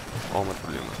en jy het al met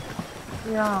probleme.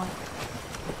 Ja.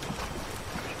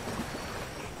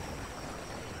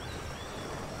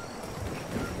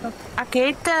 Ek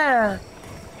het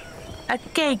 'n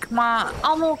cake, maar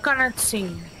almal kan dit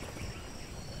sien.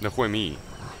 Nou gooi my hier.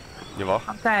 Jy wag.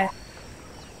 Okay.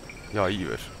 Ja,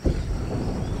 hier is.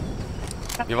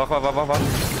 Jy wag. Oh,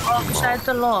 ek sê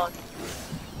te laat.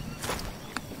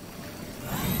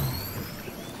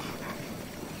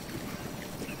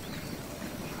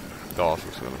 Daar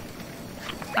is hulle.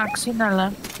 Ek sien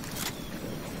hulle.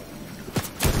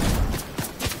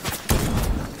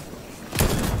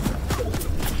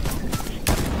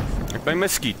 Ek bly my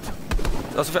skiet.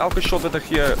 Asof elke shot wat ek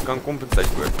gee kan kompenseer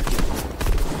word.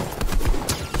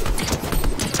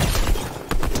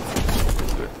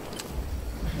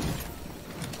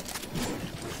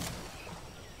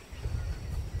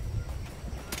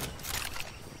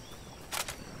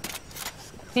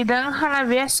 Die ding gaan nou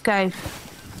weer skuif.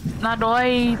 Na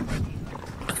daai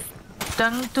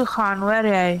ding toe gaan, hoor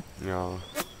jy? Ja.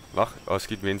 Wag,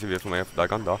 skiet mense weer van my af daai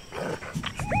kant daar.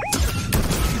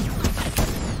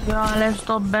 Ja, hulle is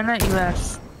tot binne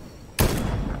iewers.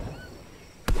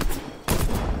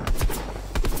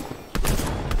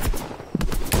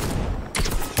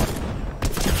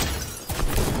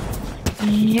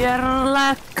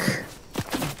 Heerlik.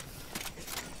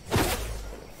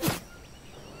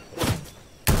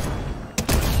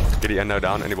 Get die een nou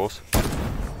down in die bos.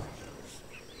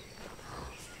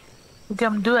 Moet jy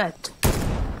hom dood?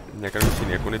 Nee, ek kan nie sien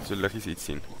nie, ek kon net so liggies iets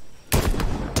sien.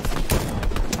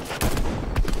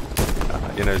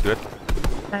 Een is dood.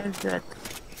 Hy is dood.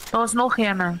 Daar is nog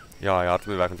een. Ja, hy het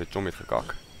my weg en sy chom het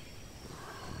gekak.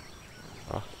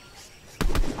 Ah.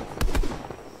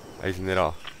 Hy is net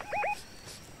daar.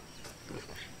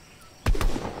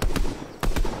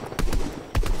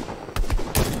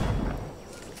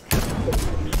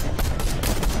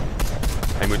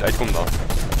 Hy moet uitkom daar.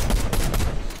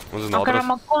 Ons is nader. Okay,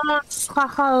 maar kom ons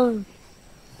gou.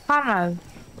 Gaan nou.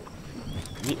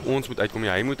 Nie ons moet uitkom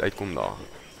nie, hy moet uitkom daar.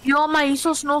 Ja, maar hier is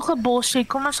ons nog 'n bossie.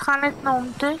 Kom ons gaan net na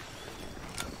hom toe.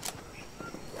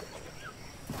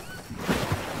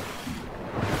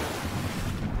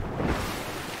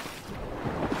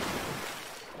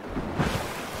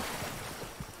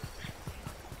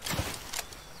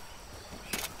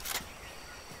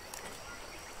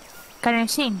 Kan jy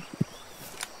sien?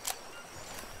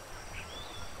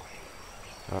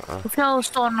 Hoeveel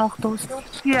staan nog? Daar is nog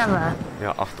 7. Ja,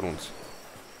 agter ons.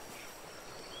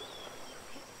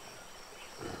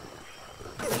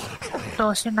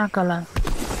 Daar sien ek hulle.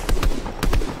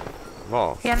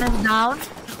 Waar? Een is down.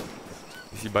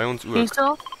 Is hy by ons ook?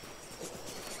 Hierso.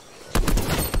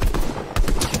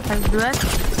 Hy is dood.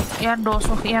 En daar is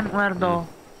nog een oor daar.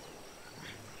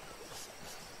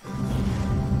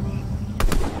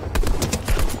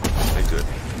 Hy is dood.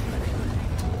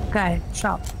 Okay,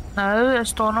 sharp. Nou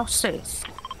is daar nog 6.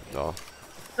 Daar.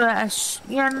 So is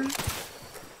 1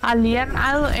 alleen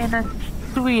ou en 'n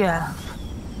 2.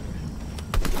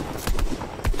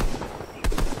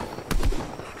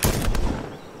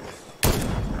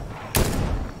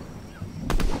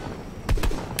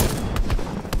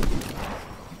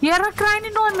 Here kry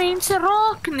nie daai mense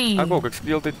raak nie. Ek ook, ek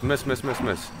speel altyd mis.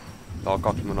 Daar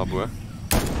kak iemand na bo.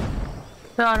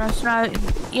 Ja, dan is nou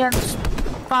een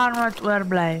paar wat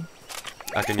oorbly.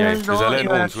 Ek en jy, dis hulle en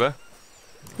ons, hoor.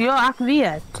 Ja, ek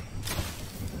weet.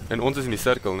 En ons is in die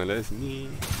sirkel en hulle is nie.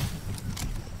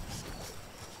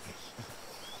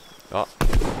 Ja.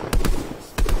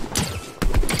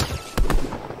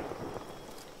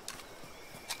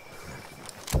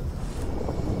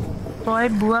 Daai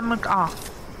boom moet af.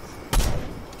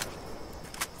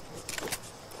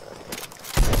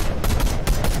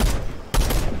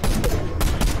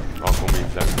 Daar kom jy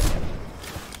dan.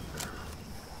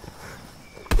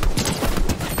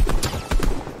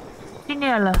 Sien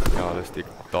jy hulle? Ja, hulle steek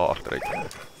daar agteruit.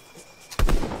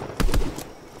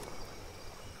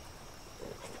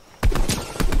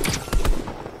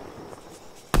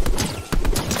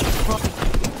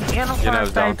 Een of Jy nou ander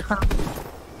is down. tyd gaan.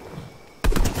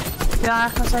 Ja,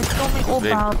 ek gaan sy Tommy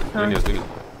ophaal. Doen nie.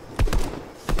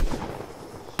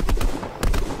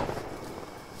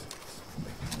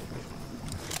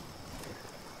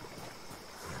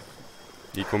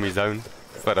 Hier kom die zone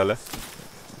vir hulle.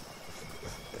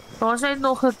 Daar is net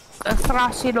nog 'n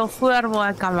grasie daar voor waar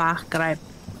ek kan wegkruip.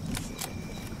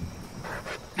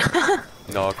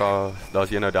 Daar's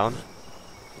jy nou down.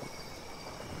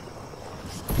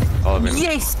 Oh,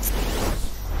 Yes!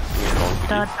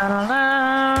 Da da da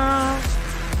da.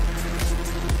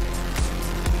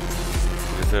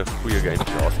 Dit is 'n goeie game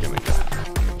laas game met jou.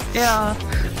 Ja.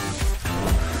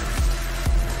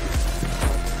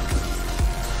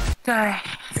 Kijk.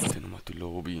 Dit is nog maar toe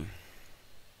lobby.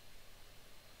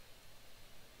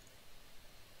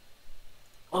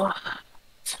 Oh,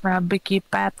 het is maar een beetje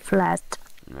pad flat.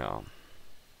 Ja.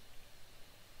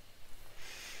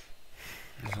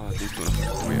 Ja, dit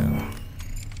is weer.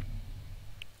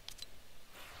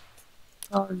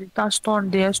 Oh, daar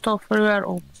stond deze vroeger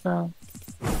op. So.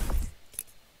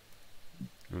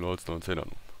 Hoe laat staan sy dan?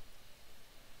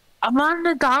 Man,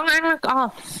 het hang eigenlijk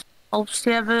af. Op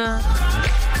 7.